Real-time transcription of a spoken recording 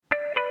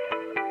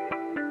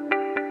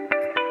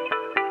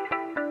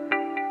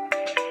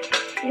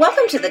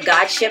Welcome to the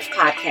God Shift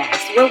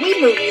Podcast, where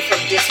we move you from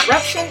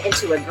disruption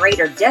into a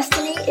greater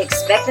destiny,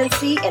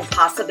 expectancy, and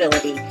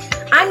possibility.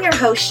 I'm your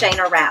host,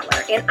 Shayna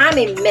Rattler, and I'm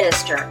a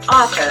minister,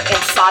 author,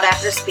 and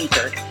sought-after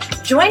speaker.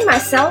 Join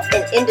myself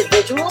and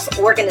individuals,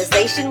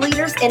 organization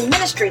leaders, and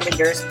ministry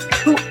leaders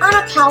who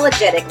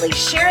unapologetically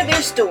share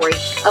their story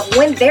of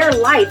when their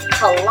life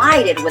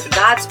collided with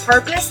God's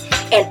purpose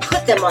and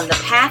put them on the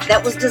path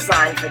that was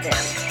designed for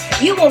them.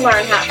 You will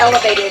learn how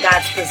elevating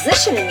God's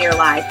position in your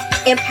life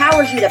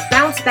empowers you to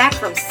bounce back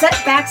from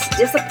setbacks,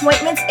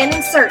 disappointments, and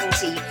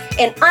uncertainty,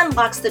 and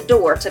unlocks the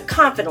door to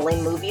confidently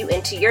move you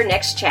into your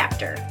next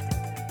chapter.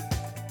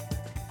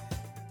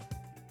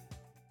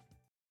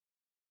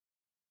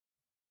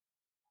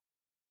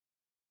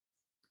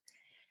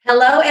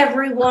 Hello,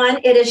 everyone.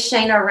 It is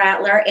Shayna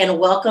Rattler, and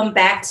welcome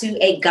back to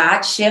a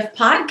God Shift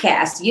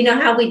podcast. You know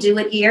how we do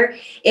it here.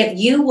 If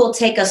you will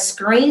take a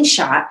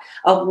screenshot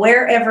of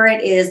wherever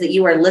it is that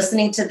you are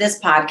listening to this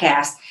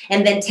podcast,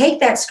 and then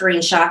take that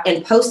screenshot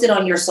and post it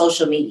on your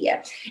social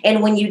media.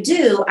 And when you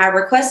do, I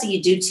request that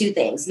you do two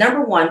things.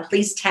 Number one,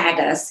 please tag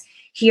us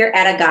here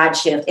at a God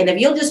Shift. And if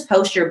you'll just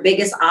post your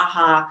biggest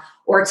aha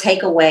or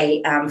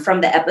takeaway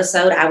from the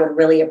episode, I would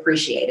really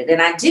appreciate it. And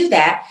I do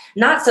that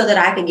not so that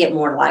I can get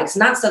more likes,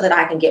 not so that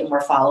I can get more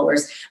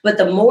followers, but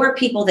the more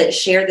people that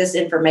share this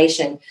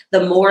information,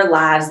 the more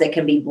lives that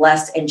can be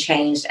blessed and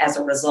changed as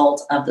a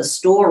result of the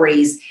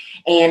stories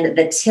and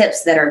the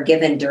tips that are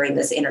given during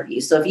this interview.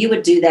 So if you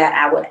would do that,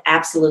 I would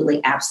absolutely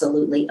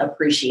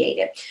appreciate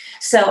it.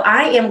 So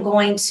I am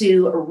going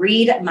to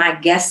read my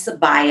guest's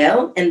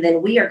bio, and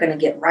then we are going to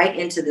get right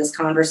into this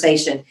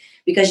conversation.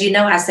 Because you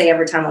know, I say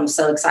every time I'm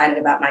so excited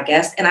about my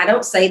guest, and I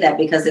don't say that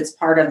because it's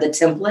part of the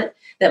template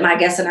that my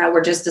guest and I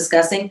were just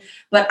discussing,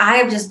 but I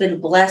have just been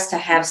blessed to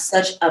have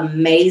such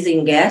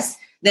amazing guests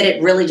that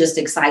it really just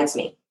excites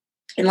me.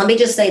 And let me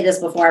just say this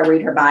before I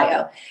read her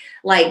bio.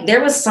 Like,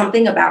 there was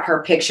something about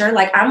her picture.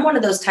 Like, I'm one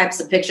of those types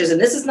of pictures,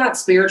 and this is not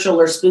spiritual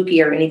or spooky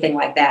or anything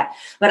like that,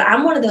 but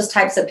I'm one of those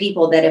types of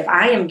people that if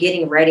I am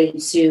getting ready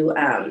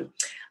to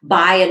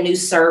buy a new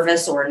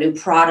service or a new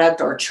product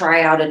or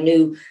try out a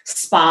new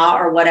spa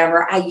or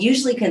whatever, I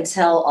usually can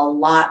tell a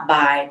lot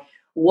by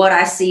what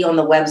I see on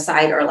the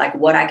website or like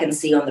what I can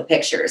see on the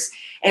pictures.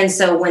 And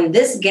so when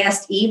this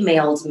guest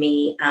emailed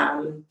me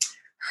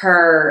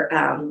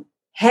her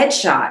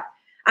headshot,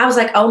 I was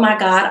like, oh my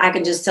God, I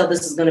can just tell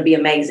this is going to be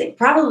amazing.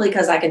 Probably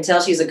because I can tell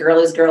she's a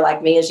girliest girl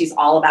like me and she's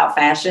all about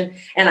fashion.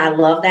 And I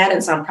love that.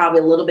 And so I'm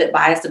probably a little bit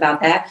biased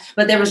about that.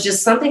 But there was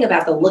just something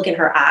about the look in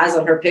her eyes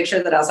on her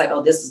picture that I was like,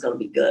 oh, this is going to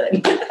be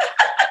good.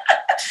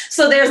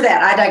 So there's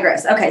that. I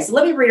digress. Okay, so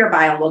let me read her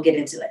bio and we'll get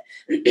into it.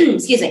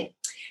 Excuse me.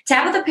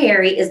 Tabatha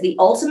Perry is the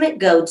ultimate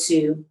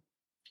go-to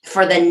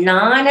for the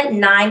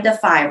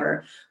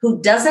non-9-to-5er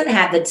who doesn't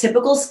have the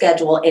typical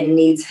schedule and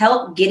needs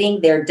help getting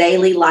their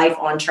daily life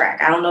on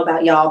track. I don't know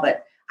about y'all,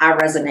 but I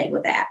resonate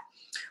with that.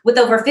 With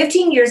over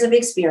 15 years of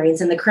experience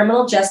in the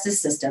criminal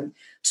justice system,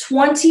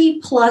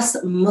 20 plus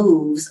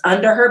moves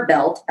under her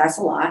belt, that's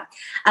a lot,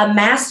 a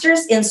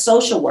master's in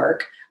social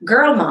work,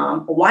 girl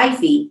mom,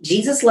 wifey,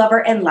 Jesus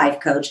lover, and life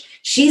coach,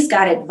 she's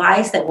got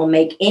advice that will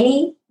make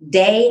any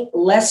day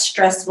less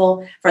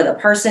stressful for the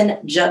person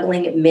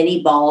juggling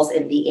many balls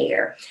in the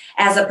air.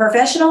 As a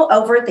professional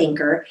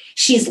overthinker,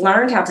 she's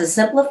learned how to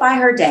simplify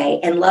her day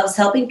and loves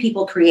helping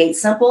people create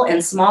simple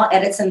and small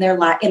edits in their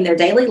life, in their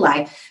daily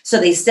life, so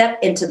they step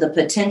into the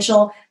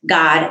potential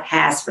God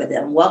has for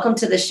them. Welcome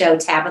to the show,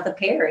 Tabatha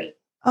Perry.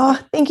 Oh,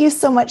 thank you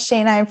so much,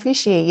 Shayna. I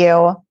appreciate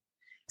you.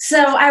 So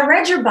I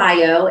read your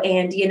bio,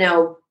 and you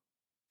know,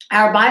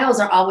 our bios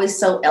are always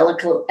so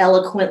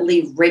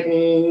eloquently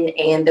written,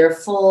 and they're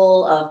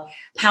full of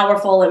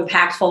powerful,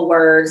 impactful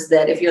words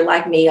that if you're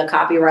like me, a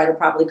copywriter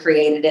probably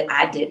created it.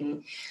 I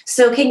didn't.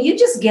 So can you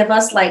just give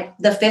us like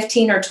the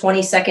 15 or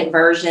 20 second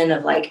version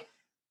of like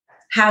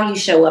how you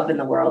show up in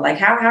the world? Like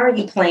how are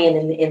you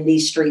playing in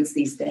these streets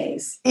these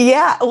days?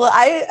 Yeah, well,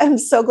 I am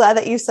so glad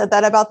that you said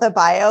that about the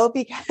bio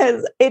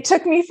because it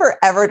took me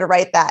forever to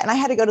write that. And I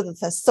had to go to the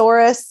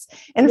thesaurus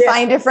and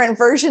find different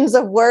versions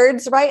of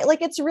words, right?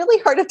 Like it's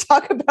really hard to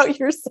talk about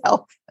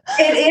yourself.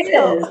 It is.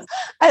 So,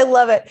 I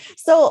love it.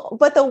 So,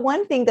 but the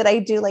one thing that I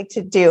do like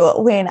to do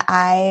when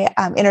I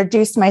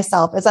introduce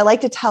myself is I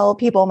like to tell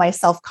people my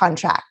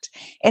self-contract.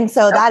 And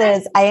so that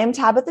is, I am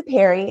Tabatha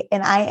Perry,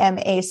 and I am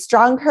a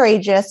strong,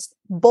 courageous,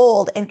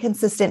 bold, and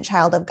consistent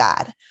child of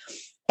God.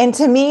 And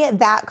to me,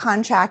 that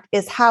contract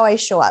is how I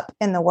show up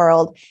in the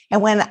world.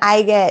 And when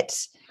I get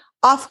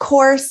off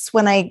course,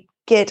 when I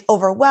get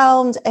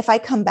overwhelmed, if I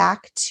come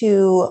back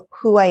to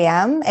who I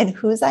am and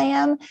whose I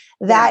am,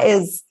 that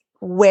is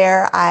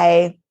where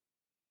I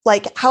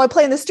like how I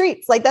play in the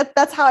streets. Like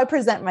that's how I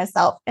present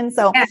myself. And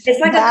so it's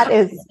like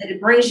it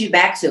brings you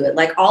back to it.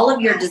 Like all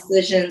of your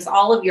decisions,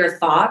 all of your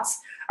thoughts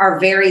are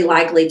very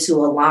likely to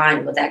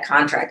align with that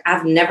contract.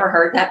 I've never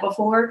heard that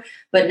before,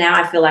 but now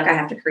I feel like I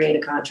have to create a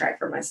contract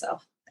for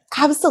myself.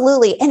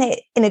 Absolutely. And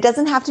it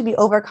doesn't have to be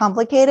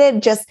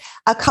overcomplicated, just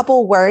a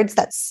couple words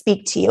that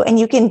speak to you, and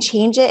you can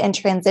change it and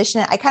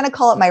transition it. I kind of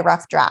call it my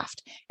rough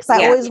draft, because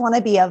I always want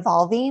to be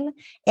evolving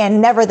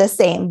and never the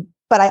same,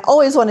 but I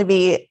always want to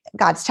be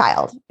God's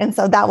child. And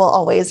so that will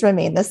always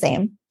remain the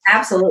same.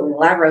 Absolutely.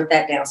 Well, I wrote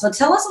that down. So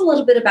tell us a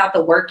little bit about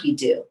the work you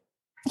do.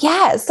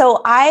 Yeah.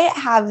 So I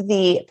have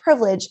the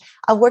privilege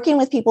of working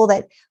with people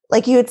that,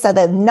 like you had said,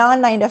 the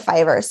non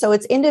 9-to-5ers. So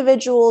it's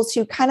individuals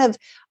who kind of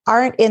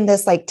aren't in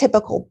this like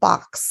typical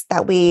box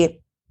that we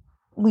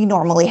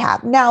normally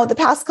have. Now, the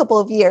past couple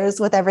of years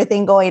with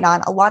everything going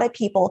on, a lot of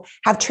people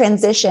have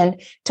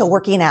transitioned to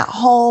working at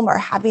home or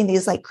having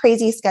these like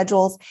crazy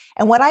schedules.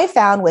 And what I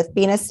found with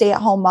being a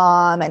stay-at-home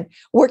mom and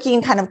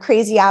working kind of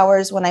crazy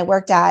hours when I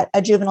worked at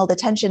a juvenile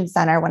detention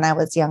center when I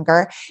was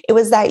younger, it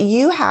was that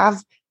you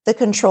have the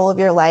control of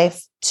your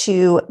life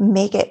to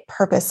make it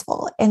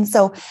purposeful. And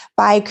so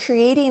by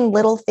creating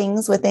little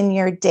things within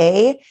your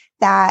day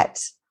that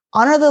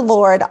honor the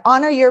Lord,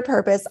 honor your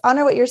purpose,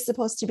 honor what you're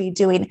supposed to be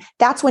doing,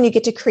 that's when you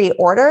get to create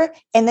order.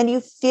 And then you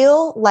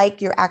feel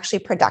like you're actually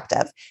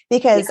productive.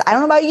 Because I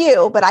don't know about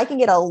you, but I can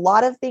get a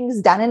lot of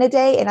things done in a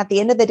day. And at the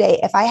end of the day,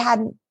 if I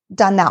hadn't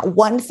done that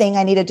one thing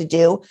I needed to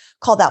do,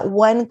 called that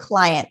one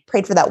client,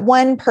 prayed for that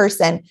one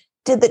person,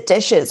 did the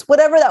dishes,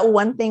 whatever that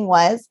one thing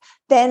was,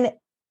 then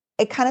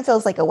it kind of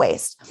feels like a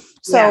waste.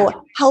 So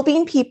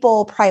helping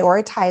people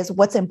prioritize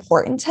what's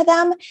important to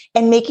them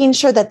and making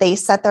sure that they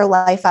set their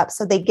life up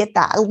so they get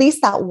that, at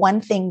least that one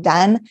thing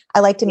done. I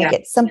like to make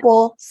it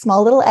simple,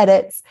 small little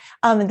edits.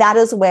 That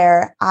is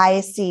where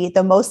I see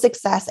the most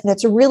success. And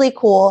it's really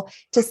cool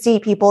to see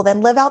people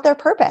then live out their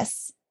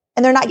purpose,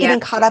 and they're not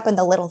getting caught up in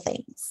the little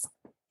things.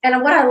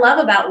 And what I love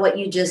about what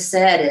you just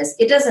said is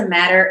it doesn't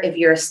matter if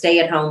you're a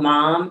stay-at-home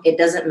mom. It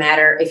doesn't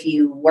matter if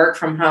you work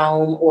from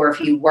home or if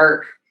you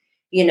work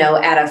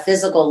at a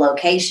physical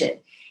location.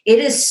 It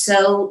is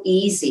so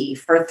easy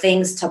for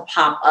things to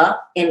pop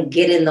up and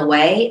get in the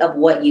way of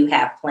what you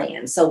have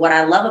planned. So what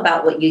I love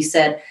about what you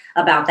said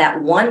about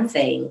that one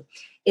thing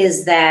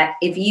is that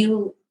if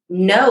you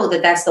know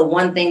that that's the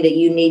one thing that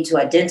you need to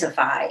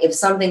identify, if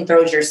something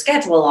throws your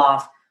schedule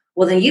off,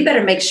 well, then you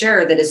better make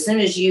sure that as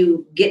soon as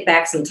you get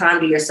back some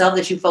time to yourself,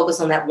 that you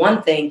focus on that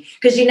one thing,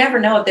 because you never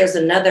know if there's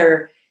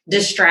another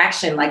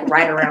distraction like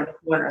right around the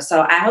corner.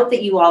 So I hope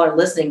that you all are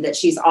listening, that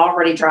she's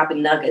already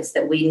dropping nuggets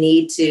that we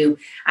need to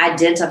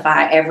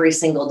identify every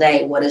single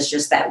day. What is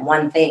just that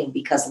one thing,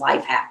 because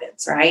life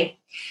happens, right?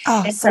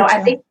 Oh, and so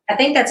I think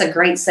that's a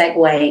great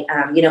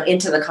segue,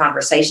 into the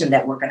conversation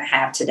that we're going to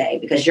have today,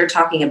 because you're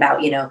talking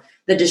about,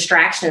 the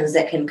distractions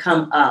that can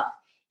come up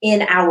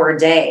in our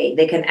day.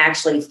 They can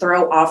actually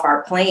throw off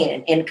our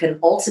plan and can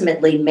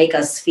ultimately make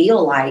us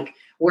feel like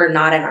we're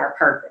not in our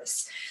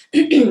purpose.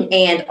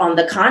 And on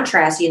the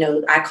contrast,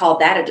 I call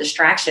that a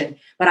distraction,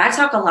 but I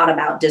talk a lot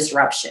about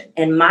disruption.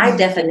 And my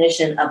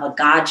definition of a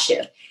God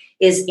shift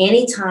is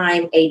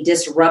anytime a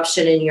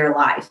disruption in your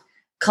life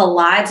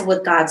collides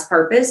with God's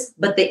purpose,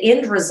 but the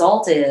end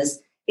result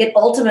is it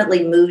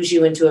ultimately moves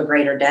you into a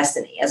greater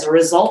destiny. As a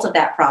result of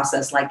that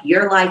process, like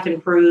your life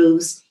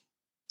improves,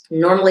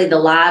 normally the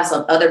lives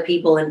of other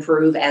people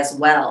improve as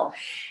well.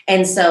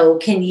 And so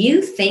can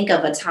you think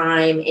of a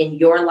time in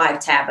your life,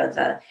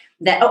 Tabatha,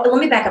 let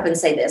me back up and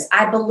say this.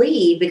 I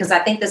believe, because I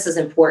think this is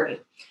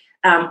important.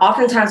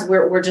 Oftentimes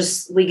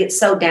we get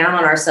so down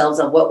on ourselves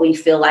of what we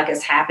feel like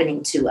is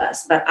happening to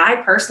us. But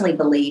I personally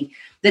believe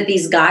that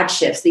these God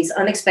shifts, these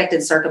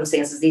unexpected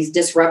circumstances, these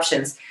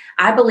disruptions,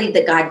 I believe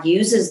that God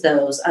uses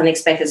those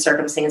unexpected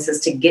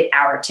circumstances to get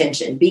our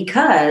attention,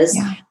 because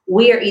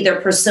we are either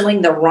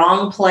pursuing the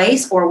wrong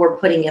place or we're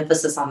putting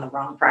emphasis on the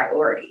wrong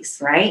priorities,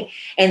 right?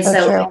 And so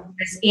if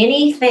there's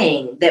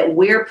anything that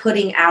we're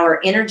putting our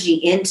energy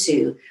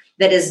into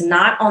that is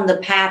not on the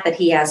path that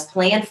he has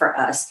planned for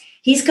us,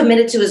 he's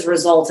committed to his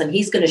results, and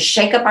he's going to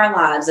shake up our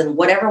lives in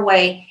whatever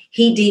way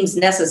he deems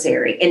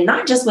necessary. And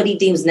not just what he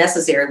deems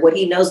necessary, what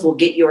he knows will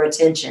get your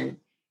attention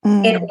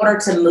in order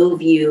to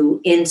move you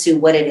into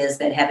what it is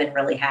that heaven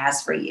really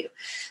has for you.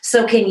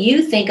 So can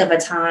you think of a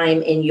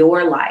time in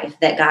your life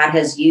that God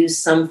has used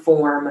some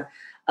form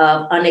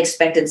of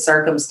unexpected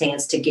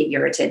circumstance to get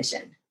your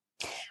attention?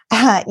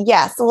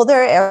 Yes. Well,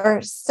 there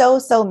are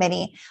so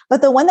many,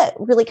 but the one that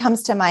really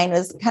comes to mind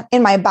was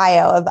in my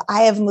bio of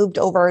I have moved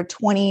over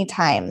 20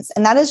 times.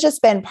 And that has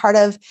just been part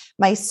of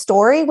my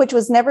story, which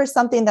was never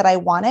something that I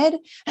wanted.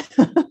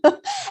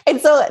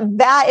 And so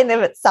that in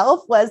of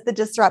itself was the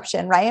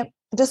disruption, right?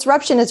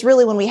 Disruption is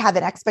really when we have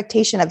an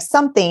expectation of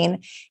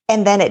something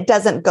and then it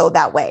doesn't go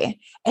that way.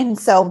 And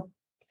so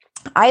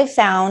I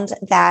found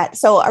that,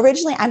 so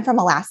originally I'm from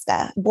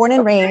Alaska, born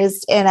and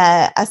raised in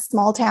a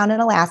small town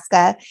in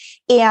Alaska,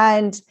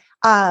 and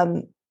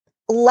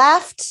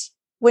left,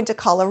 went to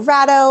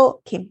Colorado,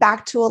 came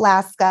back to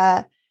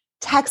Alaska,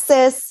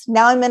 Texas,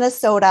 now in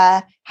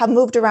Minnesota, have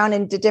moved around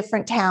into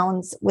different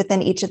towns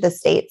within each of the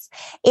states.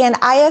 And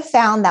I have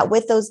found that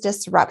with those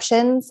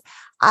disruptions,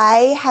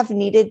 I have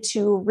needed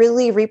to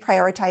really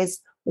reprioritize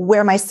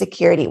where my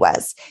security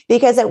was,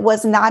 because it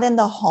was not in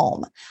the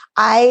home.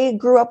 I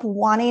grew up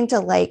wanting to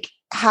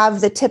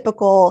have the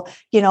typical,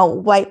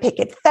 white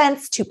picket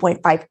fence,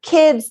 2.5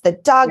 kids, the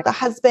dog, the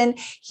husband.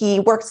 He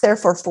works there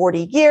for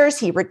 40 years.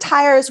 He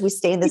retires. We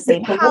stay in the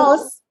same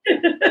house.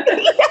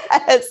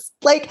 Yes.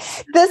 Like,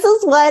 this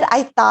is what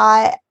I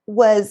thought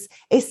was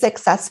a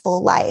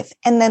successful life.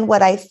 And then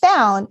what I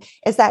found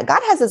is that God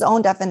has his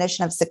own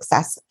definition of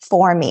success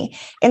for me.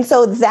 And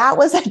so that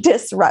was a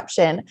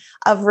disruption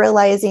of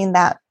realizing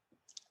that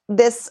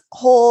this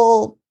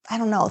whole,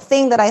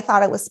 thing that I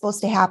thought it was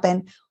supposed to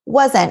happen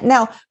wasn't.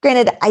 Now,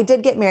 granted, I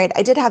did get married.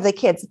 I did have the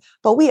kids,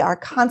 but we are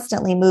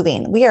constantly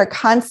moving. We are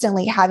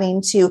constantly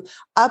having to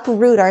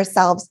uproot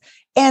ourselves.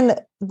 And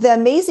the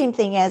amazing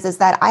thing is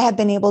that I have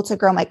been able to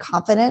grow my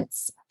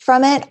confidence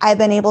from it. I've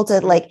been able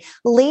to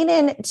lean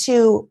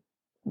into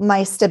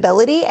my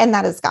stability, and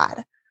that is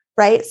God,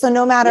 right? So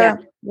no matter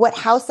what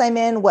house I'm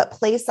in, what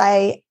place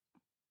I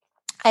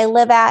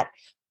live at,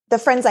 the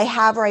friends I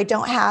have or I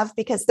don't have,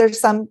 because there's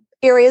some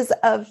areas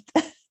of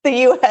the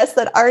US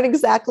that aren't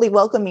exactly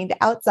welcoming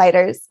to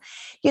outsiders,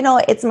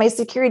 it's my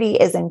security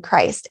is in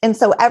Christ. And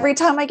so every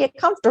time I get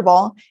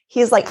comfortable,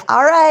 he's like,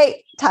 all right,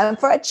 time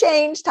for a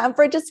change, time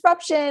for a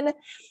disruption.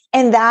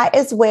 And that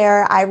is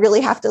where I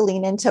really have to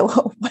lean into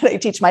what I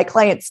teach my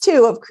clients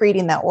too, of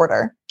creating that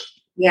order.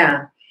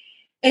 Yeah.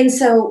 And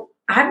so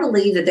I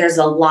believe that there's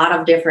a lot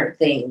of different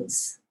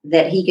things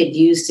that he could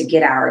use to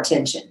get our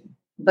attention,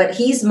 but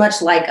he's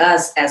much like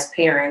us as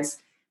parents,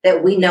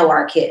 that we know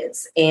our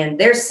kids. And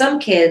there's some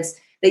kids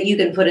that you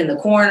can put in the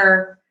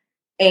corner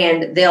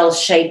and they'll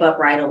shape up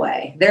right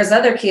away. There's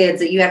other kids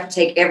that you have to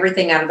take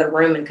everything out of the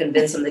room and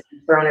convince them that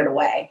you've thrown it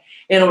away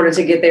in order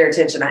to get their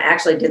attention. I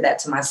actually did that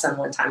to my son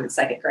one time in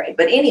second grade.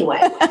 But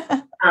anyway,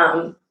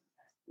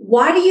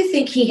 why do you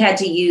think he had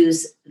to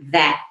use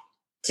that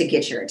to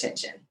get your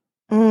attention?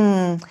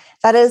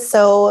 That is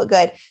so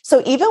good.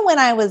 So even when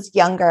I was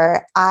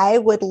younger, I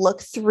would look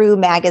through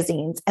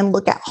magazines and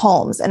look at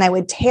homes, and I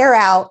would tear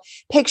out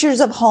pictures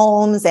of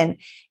homes and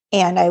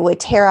I would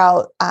tear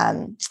out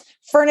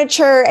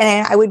furniture,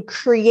 and I would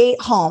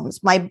create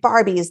homes. My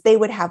Barbies, they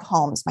would have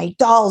homes. My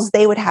dolls,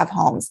 they would have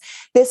homes.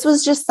 This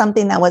was just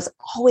something that was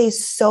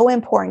always so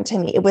important to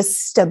me. It was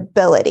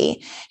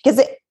stability,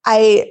 because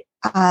I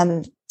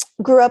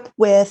grew up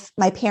with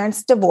my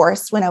parents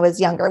divorced when I was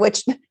younger,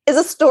 which is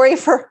a story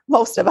for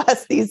most of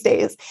us these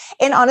days.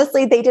 And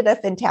honestly, they did a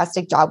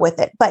fantastic job with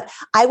it. But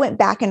I went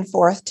back and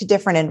forth to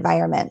different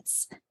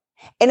environments.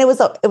 And it was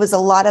a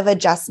lot of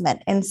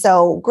adjustment. And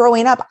so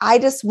growing up, I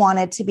just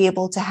wanted to be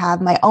able to have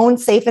my own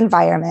safe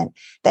environment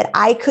that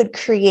I could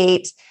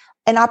create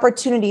an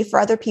opportunity for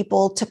other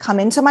people to come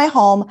into my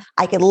home.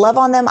 I could love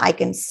on them. I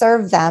can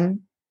serve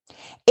them.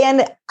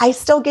 And I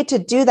still get to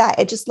do that.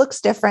 It just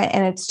looks different,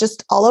 and it's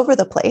just all over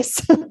the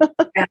place.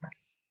 Yeah.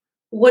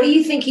 What do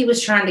you think he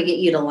was trying to get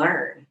you to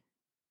learn?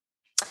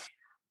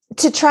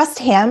 To trust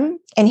him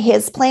and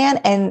his plan.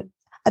 And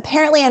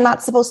apparently I'm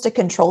not supposed to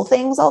control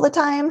things all the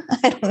time.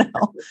 I don't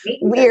know.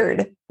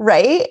 Weird,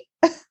 right?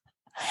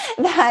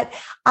 That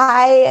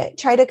I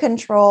try to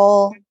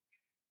control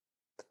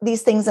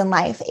these things in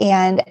life.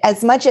 And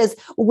as much as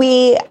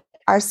we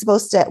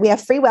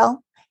have free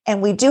will,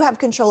 and we do have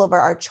control over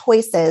our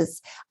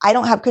choices, I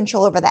don't have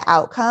control over the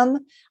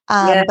outcome.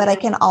 But I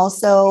can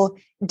also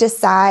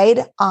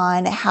decide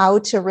on how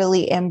to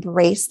really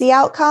embrace the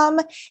outcome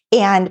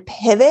and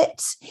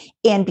pivot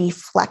and be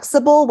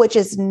flexible, which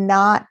is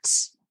not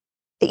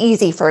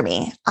easy for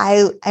me.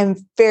 I'm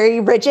very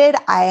rigid.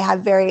 I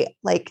have very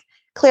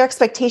clear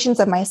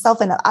expectations of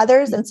myself and of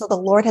others. And so the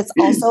Lord has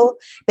also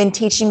been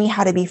teaching me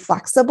how to be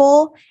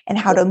flexible and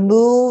how to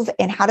move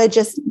and how to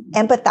just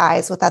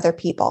empathize with other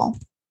people.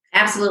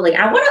 Absolutely.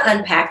 I want to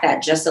unpack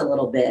that just a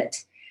little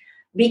bit,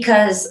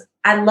 because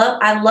I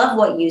love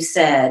what you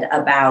said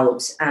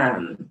about,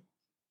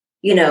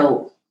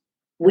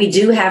 we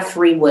do have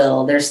free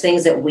will. There's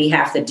things that we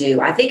have to do.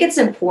 I think it's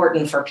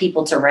important for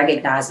people to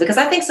recognize, because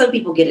I think some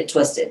people get it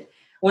twisted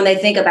when they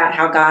think about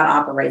how God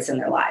operates in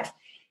their life.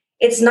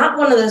 It's not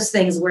one of those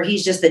things where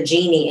he's just a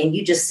genie and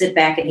you just sit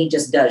back and he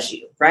just does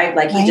you, right?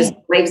 Like he just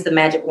waves the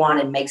magic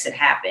wand and makes it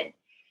happen.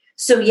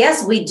 So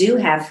yes, we do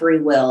have free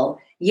will.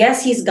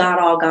 Yes, he's God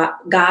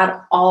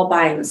all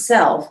by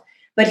himself,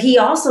 but he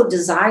also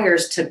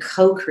desires to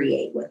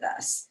co-create with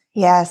us.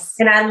 Yes.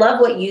 And I love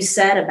what you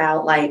said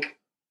about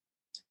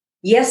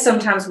yes,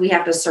 sometimes we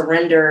have to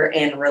surrender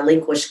and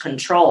relinquish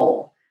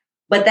control,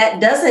 but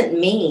that doesn't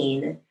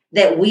mean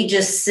that we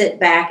just sit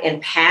back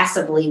and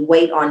passively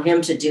wait on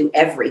him to do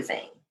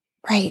everything.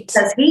 Right.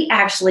 Because he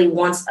actually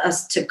wants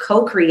us to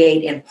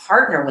co-create and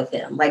partner with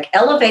him,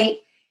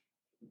 elevate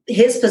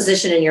his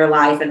position in your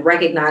life and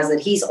recognize that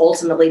he's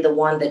ultimately the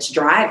one that's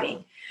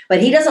driving.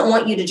 But he doesn't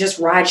want you to just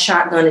ride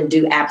shotgun and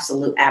do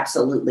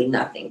absolutely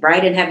nothing,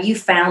 right? And have you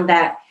found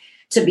that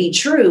to be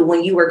true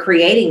when you were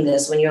creating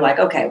this, when you're like,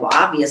 okay, well,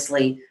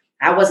 obviously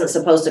I wasn't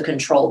supposed to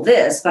control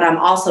this, but I'm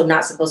also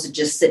not supposed to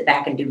just sit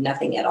back and do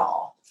nothing at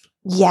all?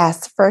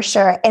 Yes, for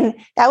sure. And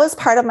that was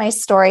part of my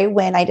story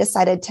when I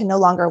decided to no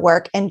longer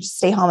work and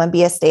stay home and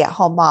be a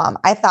stay-at-home mom.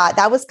 I thought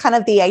that was kind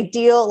of the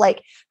ideal,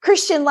 like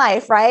Christian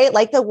life, right?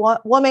 Like the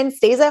woman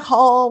stays at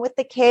home with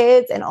the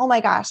kids. And oh my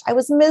gosh, I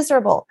was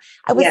miserable.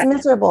 I was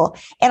miserable.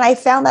 And I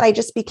found that I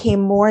just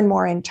became more and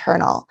more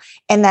internal,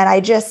 and that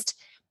I just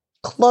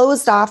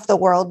closed off the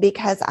world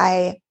because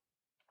I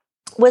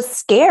was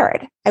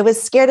scared. I was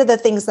scared of the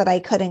things that I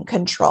couldn't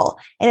control.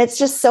 And it's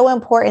just so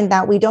important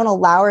that we don't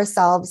allow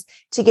ourselves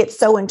to get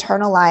so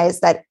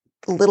internalized that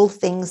little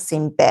things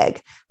seem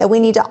big, that we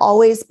need to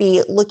always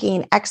be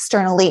looking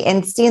externally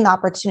and seeing the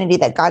opportunity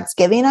that God's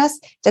giving us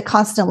to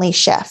constantly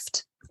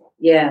shift.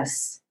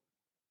 Yes.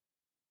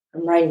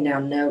 I'm writing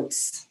down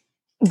notes.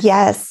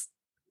 Yes.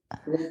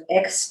 Look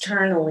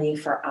externally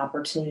for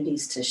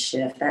opportunities to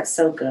shift. That's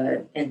so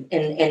good. And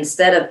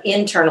instead of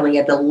internally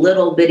at the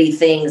little bitty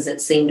things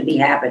that seem to be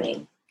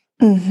happening.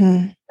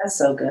 Mm-hmm. That's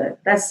so good.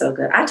 That's so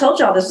good. I told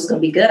y'all this was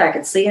going to be good. I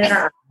could see it in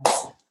our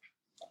eyes.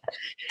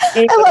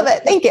 I love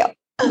it. Thank you.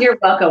 You're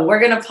welcome.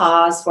 We're going to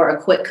pause for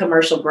a quick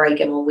commercial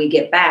break. And when we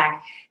get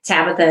back,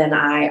 Tabatha and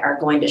I are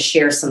going to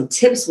share some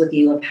tips with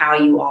you of how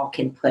you all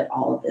can put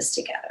all of this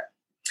together.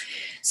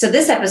 So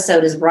this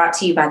episode is brought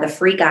to you by the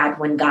free guide,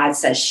 When God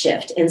Says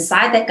Shift.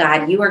 Inside that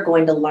guide, you are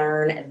going to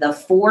learn the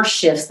 4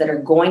 shifts that are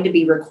going to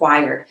be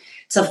required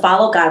to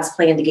follow God's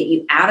plan to get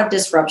you out of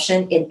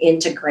disruption and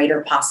into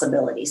greater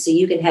possibility. So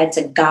you can head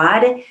to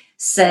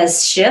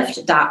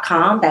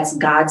GodSaysShift.com. That's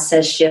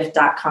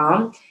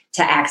GodSaysShift.com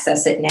to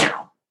access it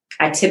now.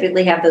 I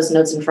typically have those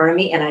notes in front of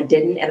me, and I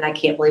didn't, and I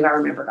can't believe I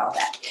remembered all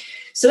that.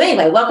 So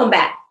anyway, welcome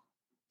back.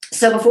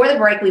 So before the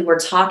break, we were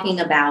talking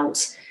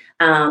about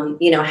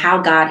how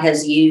God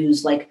has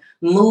used like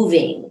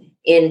moving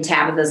in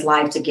Tabatha's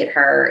life to get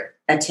her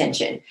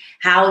attention,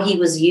 how he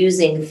was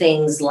using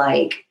things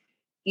like,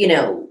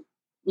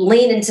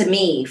 lean into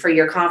me for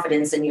your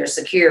confidence and your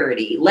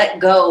security, let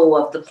go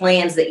of the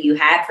plans that you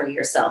had for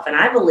yourself. And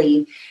I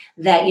believe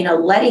that,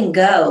 letting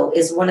go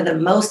is one of the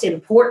most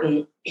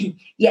important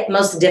yet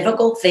most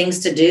difficult things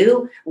to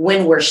do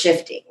when we're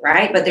shifting,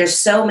 right? But there's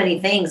so many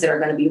things that are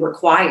going to be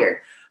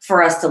required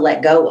for us to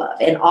let go of.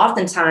 And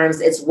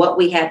oftentimes it's what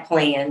we had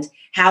planned,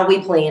 how we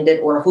planned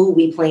it, or who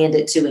we planned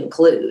it to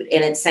include.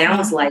 And it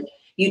sounds like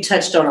you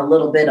touched on a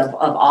little bit of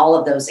all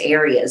of those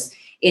areas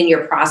in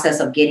your process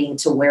of getting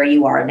to where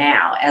you are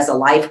now as a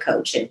life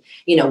coach and,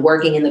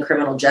 working in the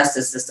criminal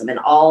justice system and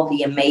all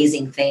the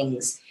amazing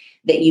things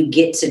that you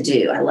get to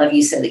do. I love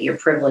you said that you're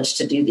privileged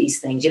to do these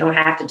things. You don't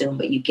have to do them,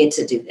 but you get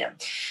to do them.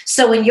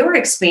 So in your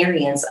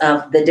experience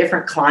of the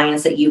different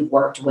clients that you've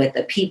worked with,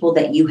 the people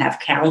that you have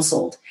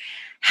counseled,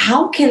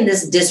 how can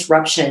this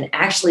disruption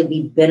actually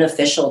be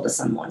beneficial to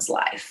someone's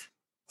life?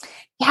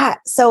 Yeah.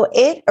 So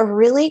it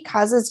really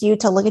causes you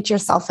to look at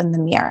yourself in the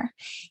mirror,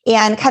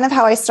 and kind of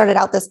how I started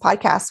out this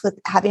podcast with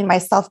having my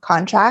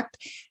self-contract.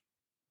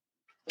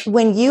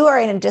 When you are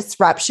in a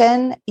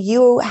disruption,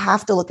 you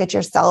have to look at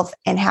yourself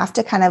and have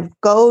to kind of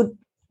go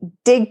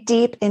dig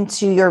deep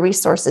into your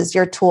resources,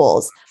 your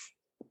tools,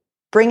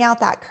 bring out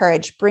that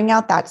courage, bring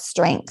out that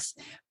strength,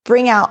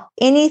 bring out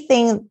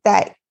anything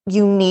that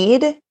you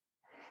need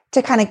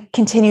to kind of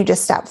continue to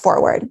step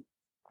forward.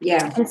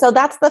 Yeah. And so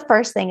that's the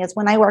first thing is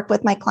when I work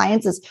with my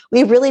clients is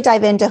we really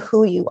dive into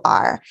who you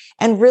are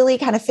and really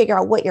kind of figure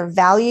out what your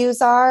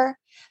values are,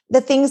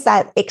 the things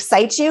that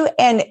excite you.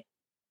 And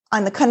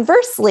on the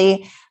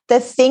conversely, the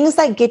things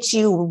that get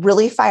you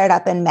really fired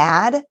up and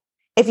mad,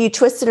 if you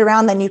twist it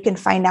around, then you can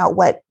find out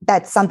what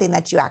that's something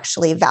that you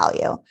actually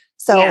value.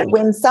 So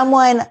when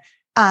someone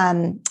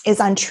is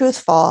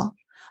untruthful,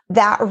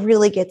 that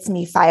really gets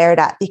me fired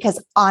up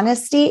because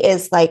honesty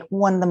is like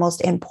one of the most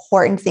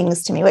important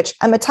things to me, which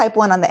I'm a type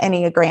 1 on the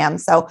Enneagram.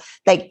 So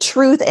like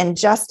truth and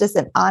justice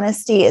and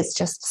honesty is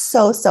just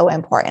so, so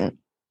important.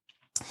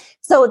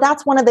 So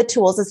that's one of the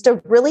tools is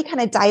to really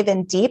kind of dive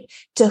in deep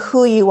to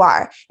who you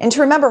are and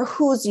to remember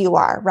whose you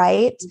are,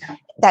 right? Yeah.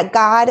 That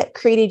God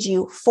created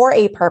you for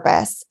a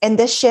purpose. And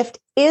this shift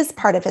is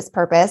part of his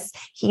purpose.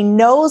 He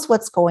knows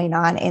what's going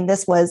on. And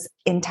this was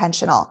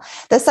intentional.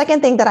 The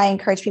second thing that I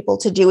encourage people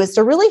to do is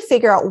to really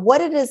figure out what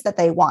it is that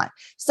they want.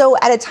 So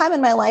at a time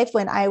in my life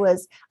when I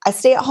was a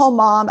stay-at-home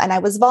mom and I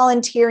was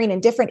volunteering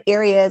in different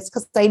areas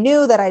because I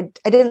knew that I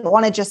didn't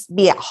want to just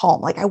be at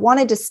home. Like I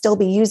wanted to still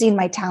be using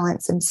my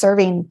talents and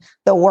serving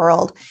the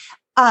world.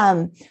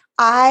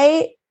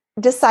 I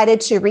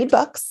decided to read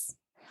books.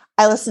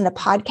 I listened to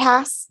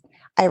podcasts.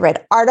 I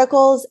read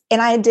articles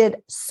and I did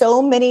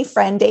so many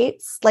friend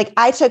dates. Like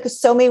I took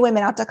so many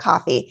women out to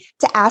coffee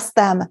to ask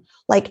them,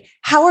 like,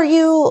 how are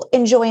you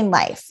enjoying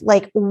life?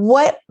 Like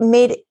what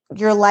made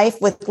your life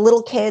with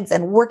little kids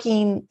and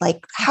working?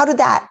 Like, how did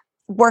that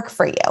work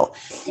for you?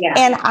 Yeah.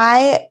 And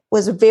I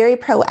was very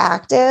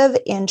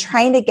proactive in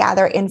trying to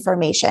gather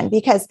information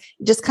because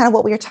just kind of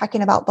what we were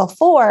talking about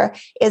before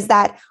is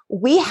that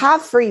we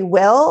have free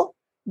will.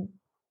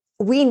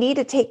 We need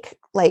to take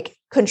like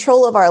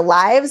control of our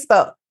lives,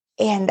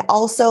 and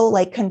also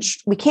like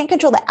we can't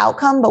control the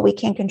outcome, but we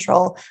can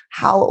control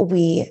how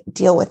we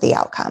deal with the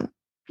outcome.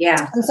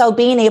 Yeah. And so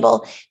being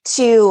able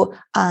to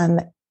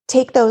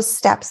take those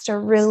steps to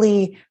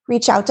really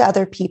reach out to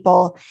other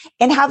people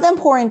and have them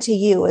pour into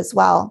you as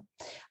well.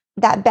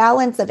 That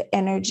balance of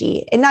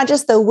energy, and not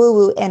just the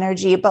woo-woo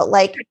energy, but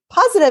like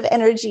positive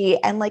energy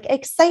and like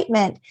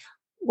excitement.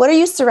 What are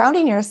you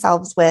surrounding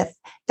yourselves with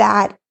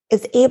that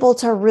is able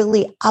to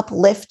really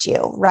uplift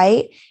you,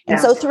 right? And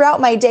so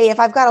throughout my day, if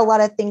I've got a lot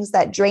of things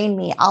that drain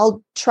me,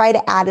 I'll try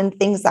to add in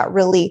things that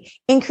really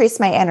increase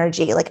my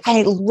energy. Like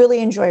I really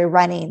enjoy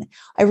running.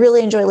 I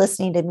really enjoy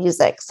listening to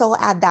music. So I'll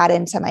add that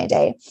into my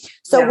day.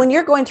 So when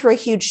you're going through a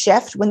huge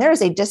shift, when there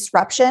is a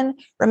disruption,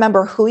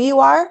 remember who you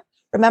are,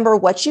 remember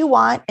what you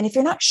want. And if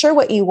you're not sure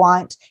what you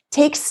want,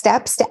 take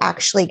steps to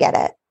actually get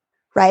it,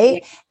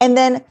 right? And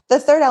then the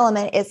third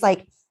element is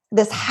like,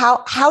 this,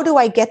 how do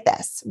I get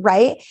this?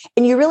 Right.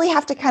 And you really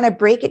have to kind of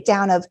break it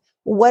down of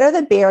what are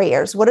the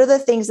barriers? What are the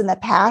things in the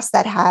past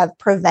that have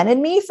prevented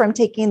me from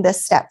taking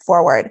this step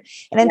forward?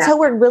 And until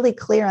we're really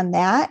clear on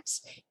that,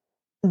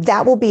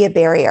 that will be a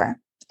barrier.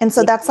 And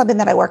so that's something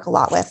that I work a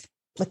lot with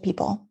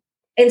people.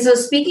 And so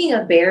speaking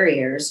of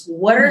barriers,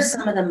 what are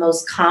some of the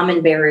most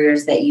common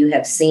barriers that you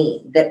have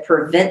seen that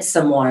prevent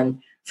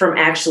someone from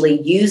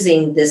actually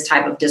using this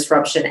type of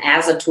disruption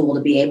as a tool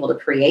to be able to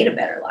create a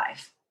better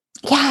life?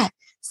 Yeah.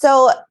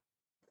 So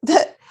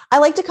I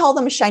like to call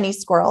them shiny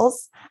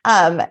squirrels.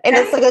 And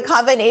it's like a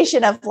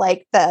combination of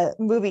like the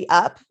movie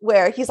Up,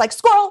 where he's like,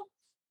 squirrel.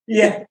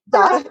 Yeah.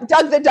 Doug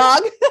the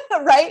dog.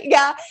 Right.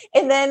 Yeah.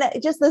 And then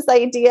just this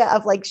idea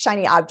of like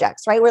shiny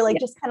objects, right? We're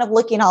like just kind of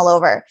looking all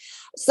over.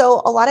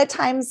 So a lot of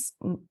times,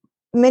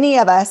 many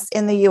of us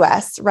in the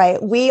US,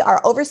 right, we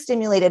are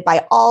overstimulated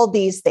by all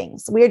these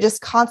things. We are just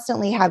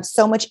constantly have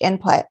so much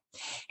input.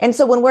 And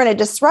so when we're in a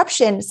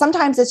disruption,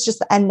 sometimes it's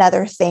just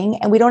another thing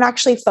and we don't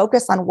actually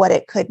focus on what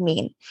it could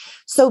mean.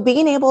 So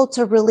being able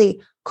to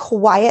really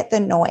quiet the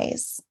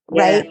noise,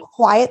 right?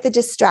 Quiet the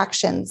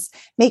distractions,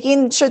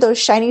 making sure those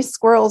shiny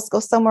squirrels go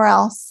somewhere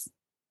else.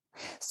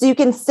 So you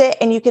can sit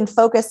and you can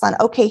focus on,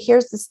 okay,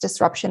 here's this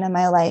disruption in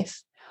my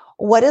life.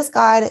 What is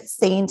God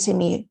saying to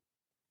me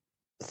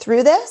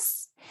through this?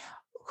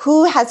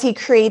 Who has he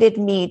created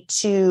me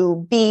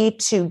to be,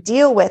 to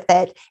deal with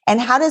it? And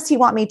how does he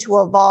want me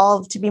to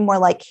evolve to be more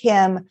like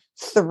him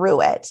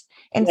through it?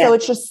 And so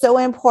it's just so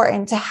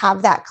important to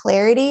have that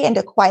clarity and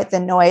to quiet the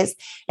noise.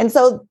 And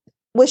so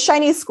with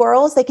shiny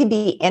squirrels, they can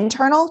be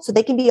internal. So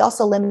they can be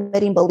also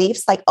limiting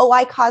beliefs like, oh,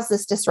 I caused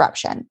this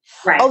disruption.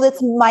 Right. Oh,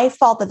 it's my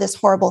fault that this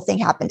horrible thing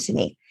happened to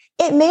me.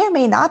 It may or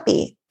may not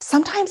be.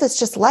 Sometimes it's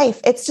just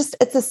life. It's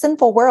a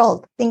sinful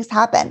world. Things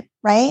happen,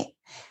 right?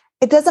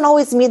 It doesn't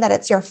always mean that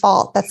it's your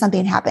fault that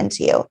something happened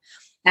to you.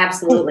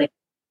 Absolutely.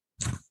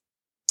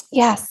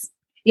 Yes.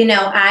 You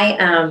know,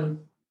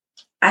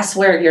 I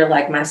swear you're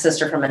like my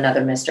sister from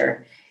another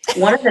mister.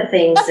 One of the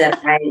things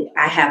that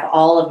I have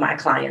all of my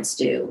clients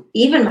do,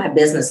 even my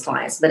business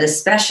clients, but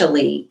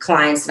especially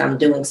clients that I'm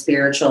doing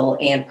spiritual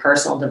and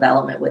personal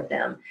development with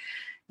them,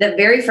 the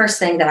very first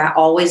thing that I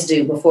always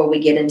do before we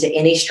get into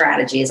any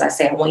strategy is I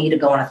say, I want you to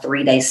go on a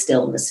 3-day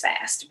stillness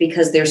fast,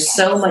 because there's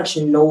so much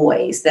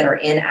noise that are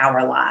in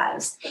our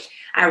lives.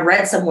 I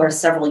read somewhere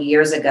several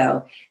years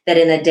ago that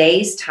in a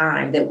day's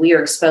time that we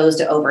are exposed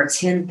to over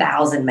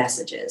 10,000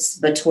 messages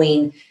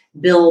between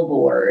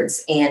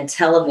billboards and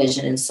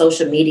television and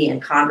social media and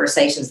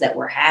conversations that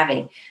we're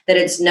having, that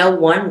it's no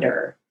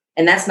wonder,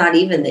 and that's not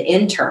even the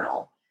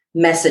internal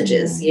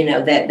messages, you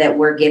know, that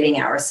we're giving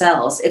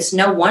ourselves. It's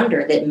no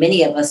wonder that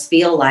many of us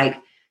feel like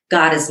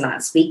God is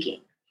not speaking.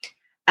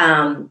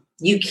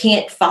 You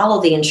can't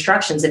follow the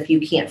instructions if you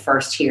can't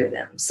first hear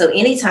them. So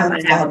anytime I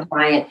have a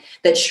client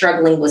that's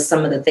struggling with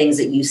some of the things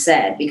that you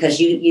said, because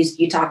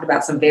you talked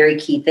about some very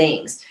key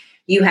things.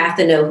 You have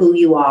to know who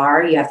you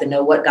are. You have to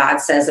know what God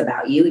says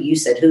about you. You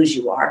said whose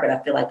you are, but I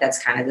feel like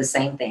that's kind of the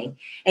same thing.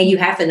 And you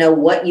have to know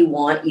what you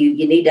want.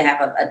 You need to have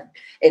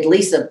at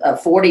least a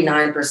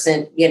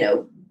 49%, you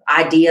know,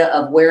 idea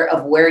of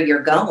where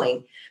you're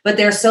going. But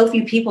there are so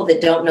few people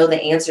that don't know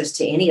the answers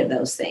to any of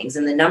those things.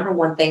 And the number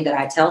one thing that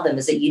I tell them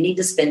is that you need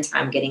to spend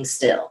time getting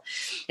still.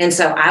 And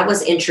so I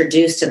was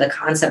introduced to the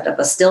concept of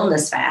a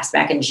stillness fast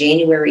back in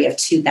January of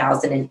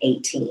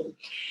 2018.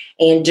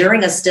 And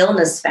during a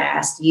stillness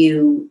fast,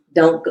 you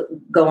don't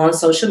go on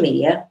social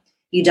media.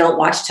 You don't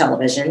watch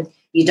television.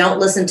 You don't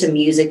listen to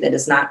music that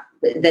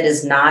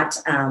is not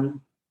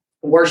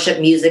worship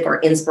music or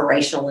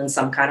inspirational in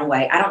some kind of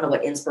way. I don't know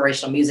what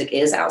inspirational music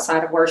is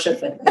outside of worship,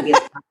 but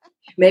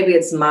maybe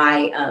it's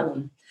my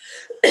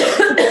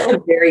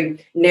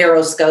very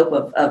narrow scope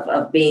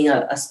of being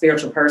a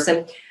spiritual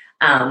person.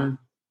 And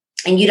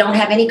you don't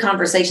have any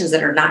conversations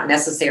that are not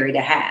necessary to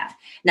have.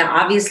 Now,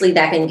 obviously,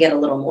 that can get a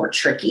little more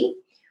tricky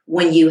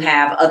when you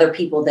have other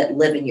people that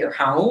live in your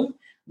home.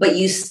 But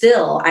you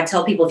still, I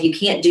tell people, if you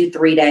can't do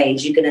 3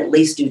 days, you can at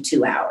least do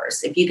 2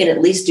 hours. If you can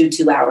at least do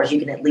 2 hours, you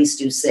can at least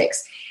do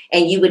 6.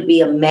 And you would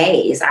be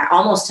amazed. I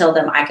almost tell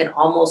them I can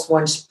almost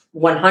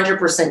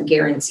 100%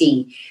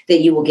 guarantee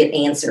that you will get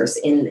answers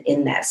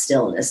in that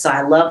stillness. So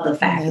I love the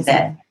fact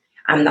that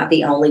I'm not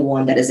the only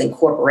one that is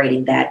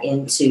incorporating that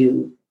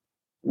into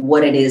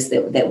what it is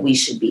that we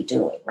should be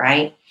doing,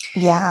 right?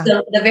 Yeah.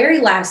 So the very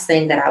last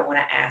thing that I want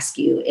to ask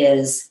you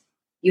is,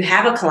 you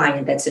have a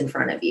client that's in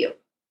front of you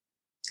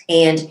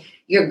and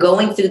you're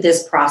going through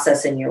this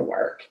process in your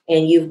work,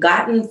 and you've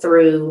gotten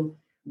through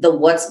the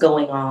what's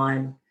going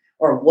on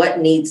or what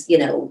needs,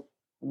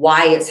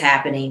 why it's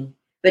happening.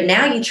 But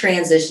now you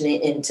transition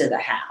it into the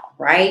how,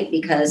 right?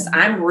 Because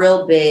I'm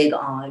real big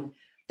on,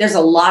 there's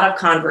a lot of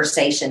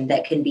conversation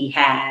that can be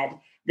had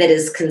that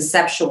is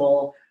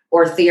conceptual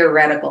or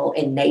theoretical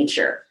in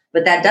nature.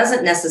 But that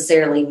doesn't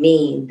necessarily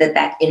mean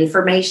that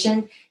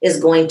information is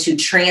going to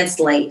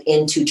translate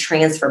into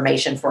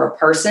transformation for a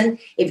person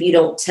if you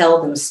don't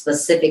tell them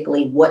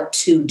specifically what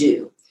to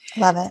do.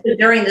 Love it. So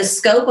during the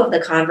scope of the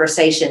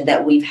conversation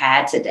that we've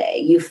had today,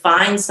 you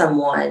find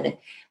someone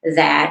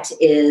that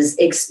is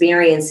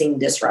experiencing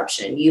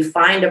disruption. You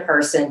find a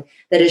person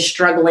that is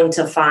struggling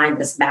to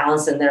find this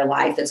balance in their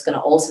life that's going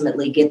to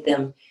ultimately get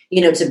them,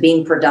 to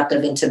being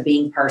productive and to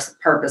being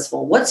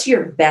purposeful. What's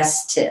your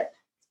best tip?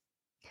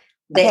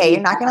 Okay,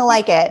 you're not going to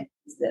like it.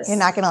 You're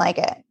not going to like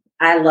it.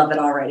 I love it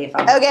already.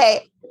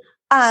 Okay.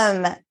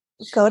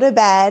 Go to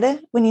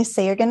bed when you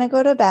say you're going to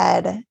go to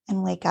bed,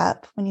 and wake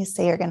up when you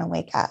say you're going to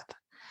wake up.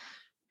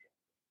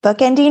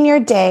 Bookending your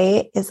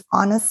day is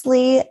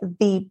honestly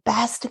the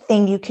best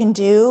thing you can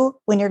do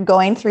when you're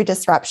going through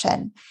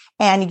disruption,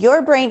 and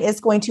your brain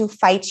is going to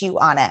fight you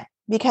on it,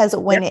 because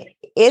when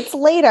it's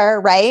later,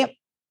 right?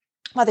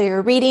 Whether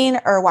you're reading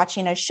or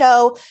watching a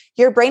show,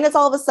 your brain is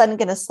all of a sudden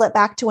going to slip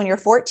back to when you're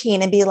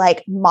 14 and be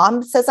like,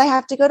 Mom says I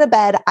have to go to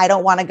bed. I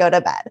don't want to go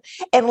to bed.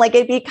 And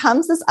it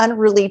becomes this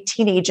unruly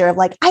teenager of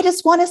I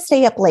just want to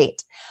stay up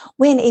late.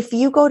 When if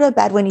you go to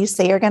bed when you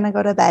say you're going to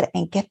go to bed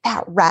and get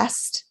that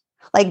rest,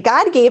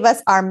 God gave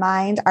us our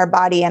mind, our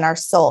body, and our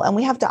soul, and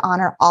we have to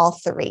honor all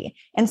three.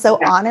 And so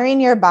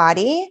honoring your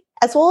body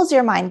as well as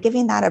your mind,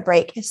 giving that a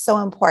break is so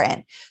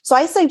important. So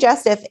I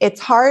suggest, if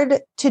it's hard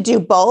to do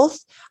both,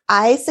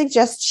 I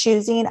suggest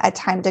choosing a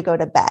time to go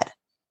to bed.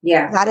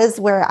 Yeah. That is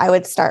where I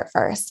would start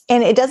first.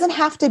 And it doesn't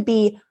have to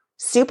be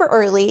super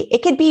early.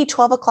 It could be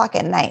 12 o'clock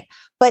at night,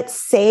 but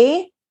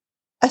say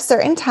a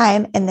certain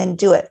time and then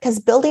do it, because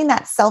building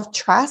that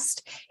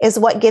self-trust is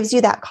what gives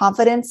you that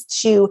confidence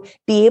to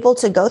be able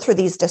to go through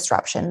these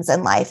disruptions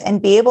in life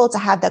and be able to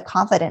have the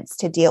confidence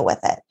to deal with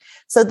it.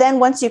 So then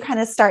once you kind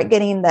of start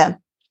getting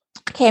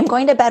okay, I'm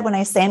going to bed when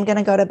I say I'm going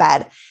to go to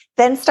bed,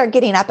 then start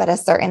getting up at a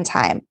certain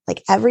time,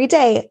 every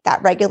day,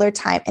 that regular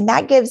time. And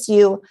that gives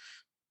you,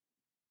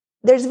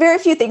 there's very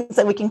few things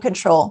that we can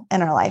control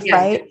in our life,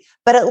 right?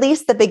 But at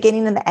least the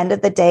beginning and the end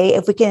of the day,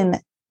 if we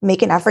can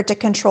make an effort to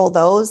control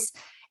those,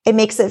 it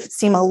makes it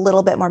seem a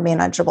little bit more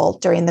manageable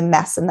during the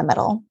mess in the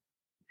middle.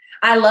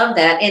 I love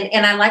that.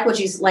 And I like what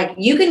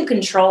you can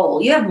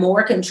control, you have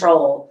more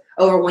control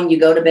over when you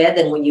go to bed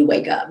than when you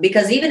wake up.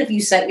 Because even if you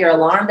set your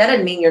alarm, that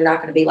doesn't mean you're not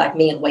going to be like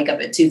me and wake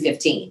up at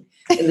 2:15.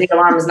 The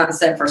alarm is not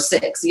set for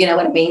 6. You know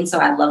what I mean? So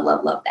I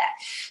love that.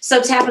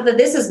 So Tabatha,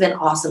 this has been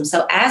awesome.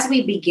 So as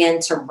we begin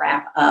to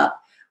wrap up,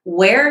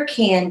 where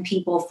can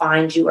people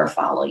find you or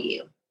follow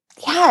you?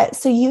 Yeah,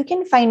 so you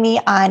can find me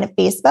on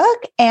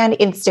Facebook and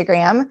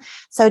Instagram.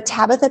 So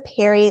Tabatha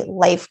Perry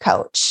Life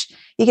Coach.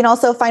 You can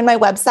also find my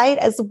website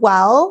as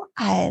well,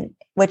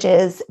 which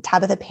is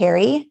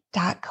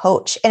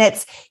tabathaperry.coach. And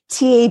it's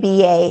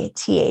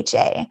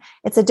TABATHA.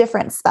 It's a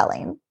different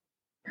spelling.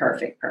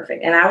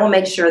 Perfect. And I will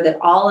make sure that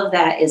all of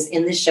that is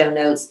in the show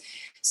notes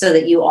so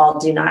that you all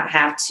do not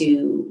have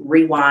to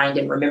rewind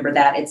and remember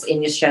that. It's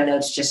in your show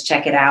notes. Just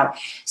check it out.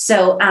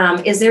 So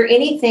is there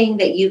anything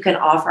that you can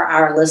offer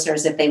our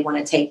listeners if they want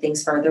to take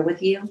things further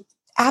with you?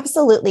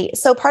 Absolutely.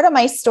 So part of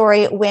my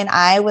story when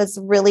I was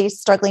really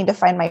struggling to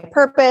find my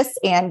purpose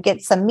and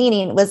get some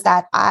meaning was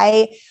that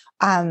I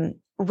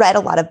read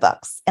a lot of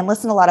books and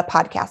listened to a lot of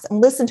podcasts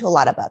and listened to a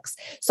lot of books.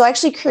 So I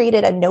actually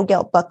created a no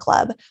guilt book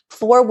club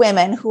for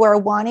women who are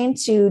wanting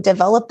to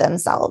develop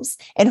themselves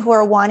and who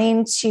are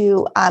wanting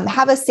to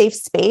have a safe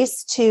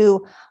space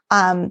to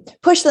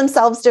push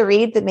themselves to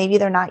read that maybe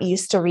they're not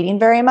used to reading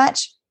very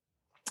much.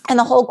 And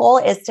the whole goal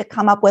is to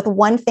come up with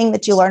one thing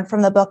that you learned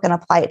from the book and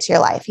apply it to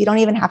your life. You don't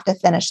even have to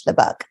finish the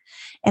book.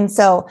 And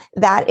so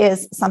that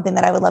is something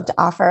that I would love to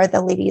offer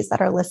the ladies that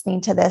are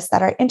listening to this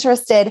that are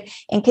interested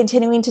in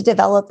continuing to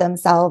develop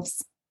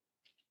themselves.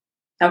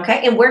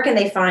 Okay. And where can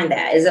they find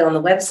that? Is it on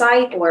the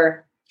website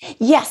or?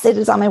 Yes, it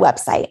is on my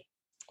website.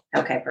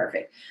 Okay,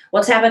 perfect.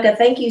 Well, Tabatha,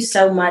 thank you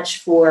so much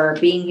for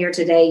being here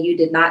today.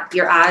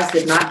 Your eyes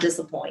did not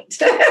disappoint.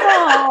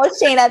 Oh,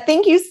 Shayna,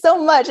 thank you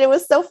so much. It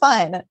was so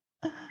fun.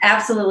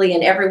 Absolutely.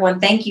 And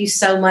everyone, thank you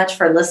so much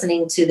for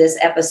listening to this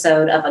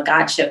episode of a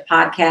God Shift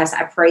podcast.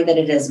 I pray that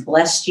it has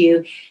blessed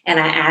you.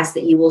 And I ask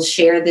that you will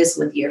share this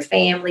with your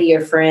family,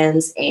 your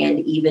friends,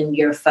 and even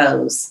your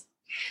foes.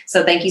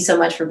 So thank you so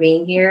much for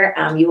being here.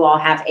 You all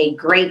have a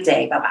great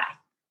day. Bye-bye.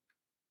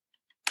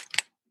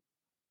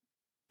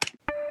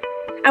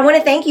 I want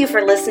to thank you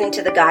for listening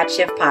to the God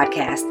Shift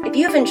podcast. If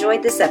you have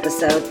enjoyed this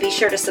episode, be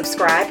sure to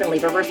subscribe and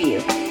leave a review.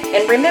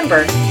 And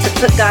remember to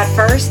put God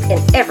first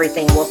and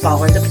everything will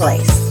fall into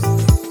place.